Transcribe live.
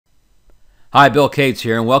Hi, Bill Cates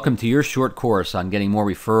here, and welcome to your short course on getting more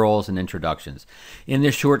referrals and introductions. In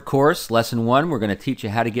this short course, Lesson 1, we're going to teach you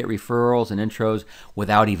how to get referrals and intros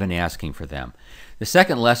without even asking for them. The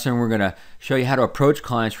second lesson, we're going to show you how to approach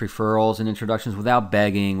clients' referrals and introductions without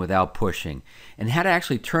begging, without pushing, and how to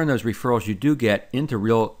actually turn those referrals you do get into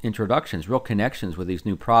real introductions, real connections with these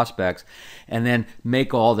new prospects, and then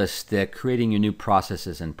make all this stick, creating your new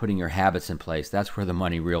processes and putting your habits in place. That's where the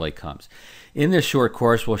money really comes. In this short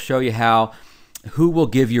course, we'll show you who will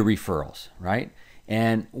give you referrals, right?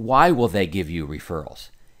 And why will they give you referrals?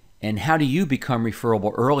 And how do you become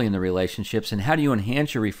referable early in the relationships? And how do you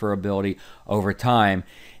enhance your referability over time?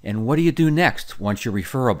 And what do you do next once you're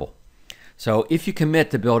referable? So if you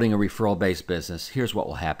commit to building a referral-based business, here's what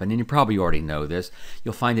will happen. And you probably already know this.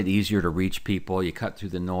 You'll find it easier to reach people. You cut through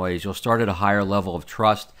the noise. You'll start at a higher level of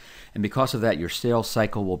trust. And because of that, your sales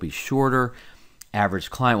cycle will be shorter.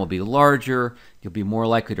 Average client will be larger. You'll be more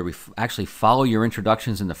likely to actually follow your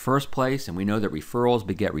introductions in the first place. And we know that referrals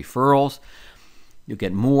beget referrals. You'll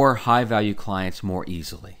get more high-value clients more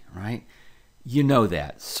easily, right? You know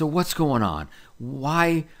that. So what's going on?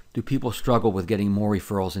 Why do people struggle with getting more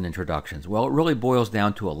referrals and introductions? Well, it really boils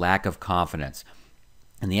down to a lack of confidence.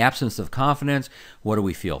 In the absence of confidence, what do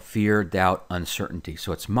we feel? Fear, doubt, uncertainty.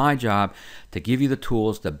 So it's my job to give you the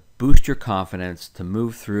tools to boost your confidence, to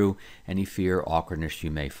move through any fear, awkwardness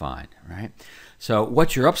you may find, right? So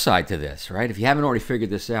what's your upside to this, right? If you haven't already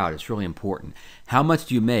figured this out, it's really important. How much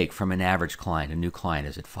do you make from an average client, a new client?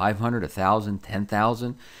 Is it 500, 1,000,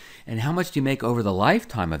 10,000? And how much do you make over the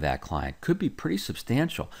lifetime of that client? Could be pretty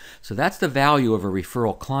substantial. So that's the value of a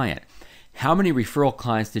referral client. How many referral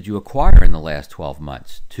clients did you acquire in the last 12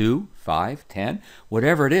 months? 2, 5, 10,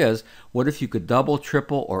 whatever it is. What if you could double,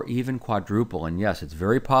 triple, or even quadruple? And yes, it's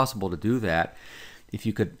very possible to do that. If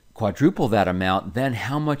you could quadruple that amount, then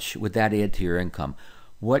how much would that add to your income?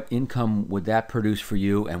 What income would that produce for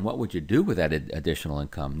you, and what would you do with that additional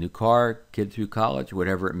income? New car, kid through college,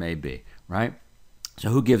 whatever it may be, right? So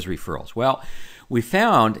who gives referrals? Well, we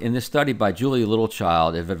found in this study by Julie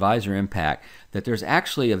Littlechild of Advisor Impact that there's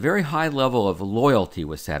actually a very high level of loyalty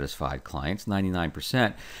with satisfied clients,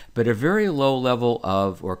 99%, but a very low level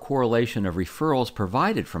of or correlation of referrals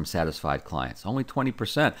provided from satisfied clients. Only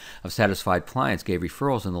 20% of satisfied clients gave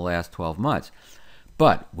referrals in the last 12 months.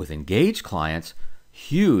 But with engaged clients,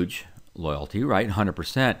 huge loyalty, right,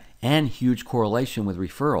 100%, and huge correlation with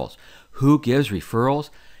referrals. Who gives referrals?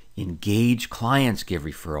 Engaged clients give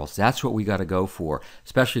referrals. That's what we got to go for,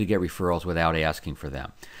 especially to get referrals without asking for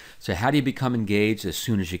them. So how do you become engaged? As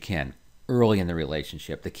soon as you can, early in the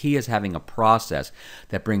relationship. The key is having a process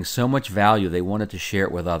that brings so much value they wanted to share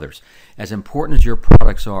it with others. As important as your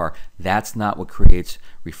products are, that's not what creates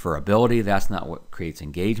referability. That's not what creates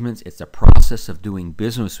engagements. It's a process of doing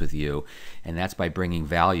business with you, and that's by bringing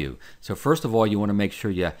value. So first of all, you want to make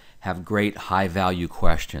sure you have great high-value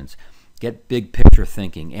questions. Get big picture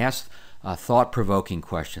thinking. Ask thought-provoking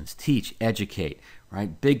questions. Teach, educate,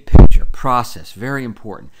 right? Big picture, process, very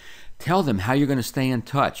important. Tell them how you're going to stay in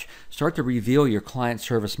touch. Start to reveal your client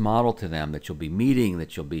service model to them, that you'll be meeting,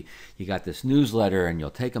 that you got this newsletter and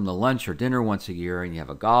you'll take them to lunch or dinner once a year and you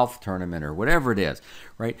have a golf tournament or whatever it is,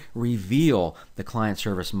 right? Reveal the client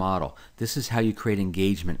service model. This is how you create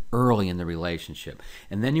engagement early in the relationship.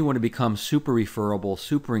 And then you want to become super referable,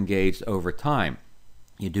 super engaged over time.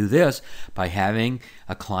 You do this by having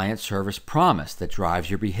a client service promise that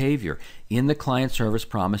drives your behavior. In the client service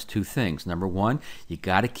promise, two things. Number one, you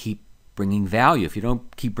got to keep bringing value. If you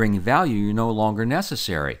don't keep bringing value, you're no longer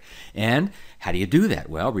necessary. And how do you do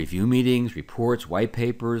that? Well, review meetings, reports, white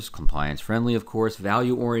papers, compliance-friendly, of course,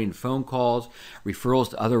 value-oriented phone calls,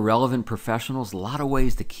 referrals to other relevant professionals, a lot of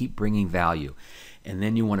ways to keep bringing value. And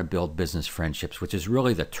then you want to build business friendships, which is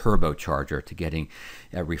really the turbocharger to getting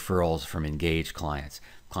referrals from engaged clients.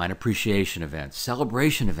 Client appreciation events,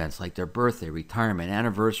 celebration events like their birthday, retirement,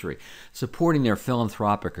 anniversary, supporting their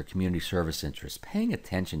philanthropic or community service interests, paying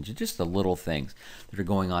attention to just the little things that are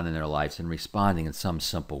going on in their lives and responding in some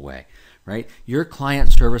simple way, right? Your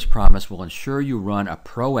client service promise will ensure you run a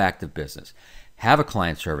proactive business. Have a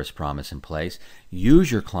client service promise in place,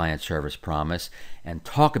 use your client service promise, and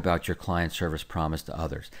talk about your client service promise to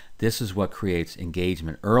others. This is what creates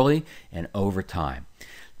engagement early and over time.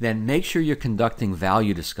 Then make sure you're conducting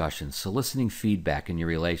value discussions, soliciting feedback in your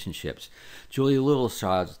relationships. Julia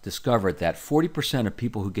Littlechild discovered that 40% of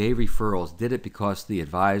people who gave referrals did it because the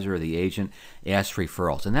advisor or the agent asked for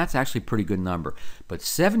referrals. And that's actually a pretty good number. But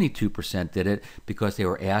 72% did it because they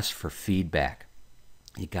were asked for feedback.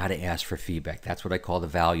 You got to ask for feedback. That's what I call the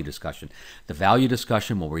value discussion. The value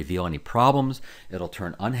discussion will reveal any problems. It'll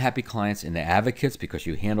turn unhappy clients into advocates because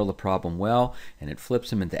you handle the problem well, and it flips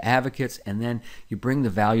them into advocates. And then you bring the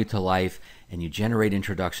value to life and you generate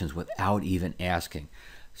introductions without even asking.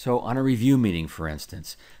 So on a review meeting, for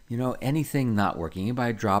instance, anything not working,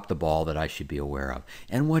 anybody dropped the ball that I should be aware of?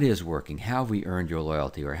 And what is working? How have we earned your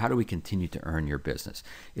loyalty, or how do we continue to earn your business?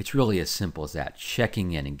 It's really as simple as that,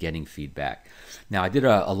 checking in and getting feedback. Now, I did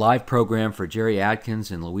a live program for Jerry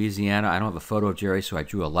Adkins in Louisiana. I don't have a photo of Jerry, so I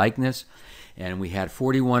drew a likeness. And we had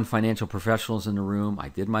 41 financial professionals in the room. I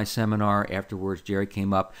did my seminar. Afterwards, Jerry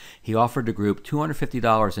came up. He offered the group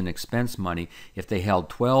 $250 in expense money if they held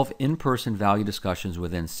 12 in-person value discussions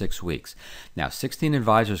within 6 weeks. Now, 16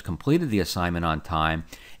 advisors completed the assignment on time,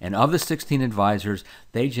 and of the 16 advisors,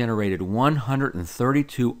 they generated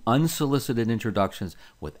 132 unsolicited introductions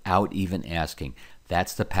without even asking.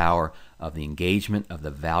 That's the power of the engagement of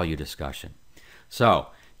the value discussion. So,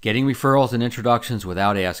 getting referrals and introductions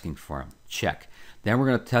without asking for them. Check. Then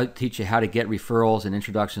we're going to teach you how to get referrals and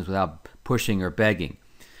introductions without pushing or begging.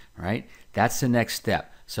 All right? That's the next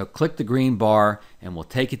step. So click the green bar and we'll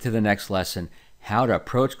take you to the next lesson, how to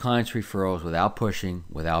approach clients' referrals without pushing,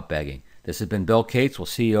 without begging. This has been Bill Cates. We'll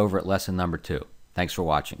see you over at lesson number 2. Thanks for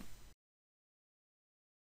watching.